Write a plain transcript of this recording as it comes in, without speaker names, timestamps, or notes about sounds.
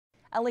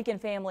A Lincoln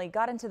family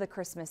got into the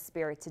Christmas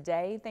spirit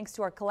today thanks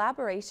to our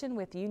collaboration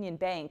with Union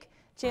Bank.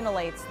 Channel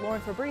 8's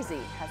Lauren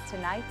Fabrizi has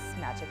tonight's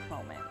magic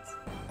moment.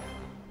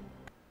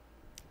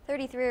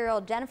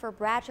 33-year-old Jennifer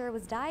Bratcher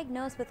was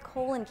diagnosed with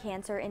colon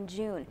cancer in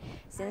June.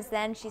 Since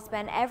then, she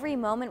spent every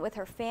moment with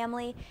her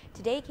family.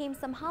 Today came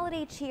some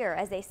holiday cheer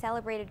as they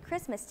celebrated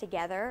Christmas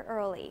together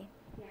early.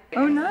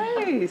 Oh,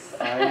 nice.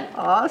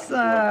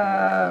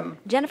 Awesome.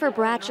 Jennifer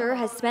Bratcher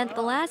has spent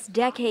the last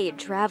decade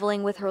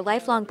traveling with her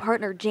lifelong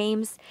partner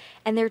James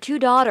and their two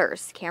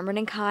daughters, Cameron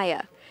and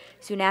Kaya.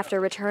 Soon after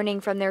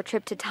returning from their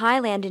trip to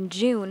Thailand in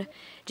June,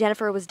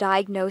 Jennifer was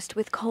diagnosed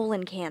with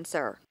colon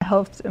cancer.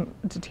 Health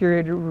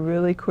deteriorated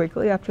really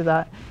quickly after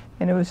that,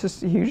 and it was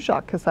just a huge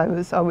shock because I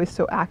was always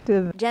so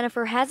active.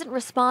 Jennifer hasn't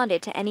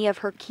responded to any of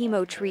her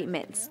chemo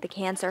treatments. The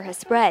cancer has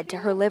spread to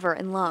her liver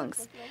and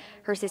lungs.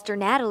 Her sister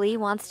Natalie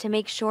wants to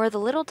make sure the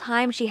little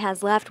time she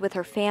has left with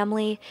her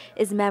family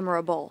is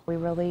memorable. We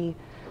really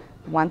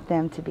want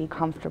them to be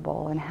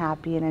comfortable and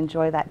happy and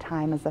enjoy that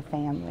time as a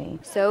family.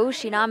 So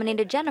she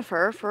nominated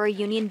Jennifer for a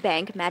Union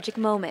Bank Magic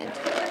Moment.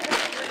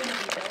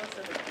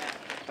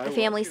 The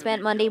family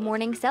spent Monday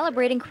morning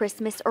celebrating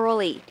Christmas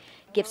early.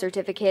 Gift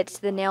certificates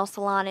to the nail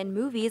salon and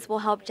movies will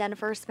help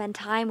Jennifer spend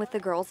time with the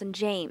girls and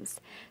James.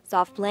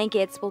 Soft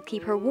blankets will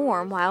keep her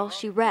warm while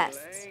she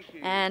rests.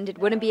 And it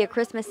wouldn't be a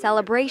Christmas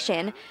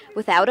celebration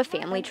without a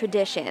family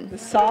tradition. The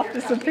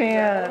softest of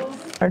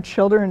pants. Our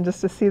children, just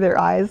to see their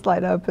eyes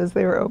light up as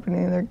they were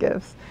opening their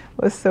gifts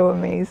was so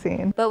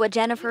amazing. But what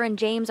Jennifer and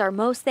James are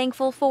most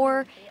thankful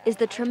for is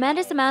the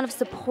tremendous amount of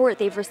support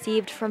they've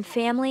received from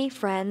family,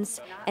 friends,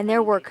 and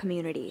their work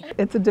community.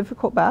 It's a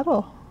difficult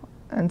battle.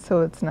 And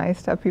so it's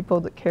nice to have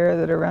people that care,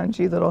 that are around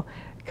you, that'll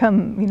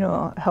come,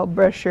 help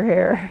brush your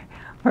hair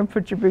or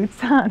put your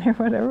boots on or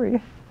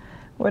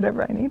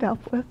whatever I need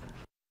help with.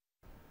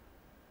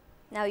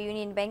 Now,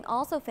 Union Bank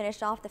also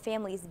finished off the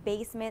family's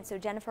basement so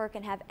Jennifer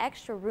can have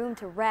extra room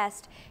to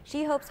rest.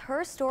 She hopes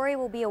her story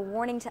will be a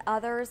warning to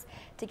others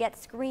to get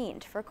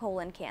screened for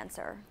colon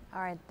cancer.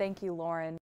 All right, thank you, Lauren.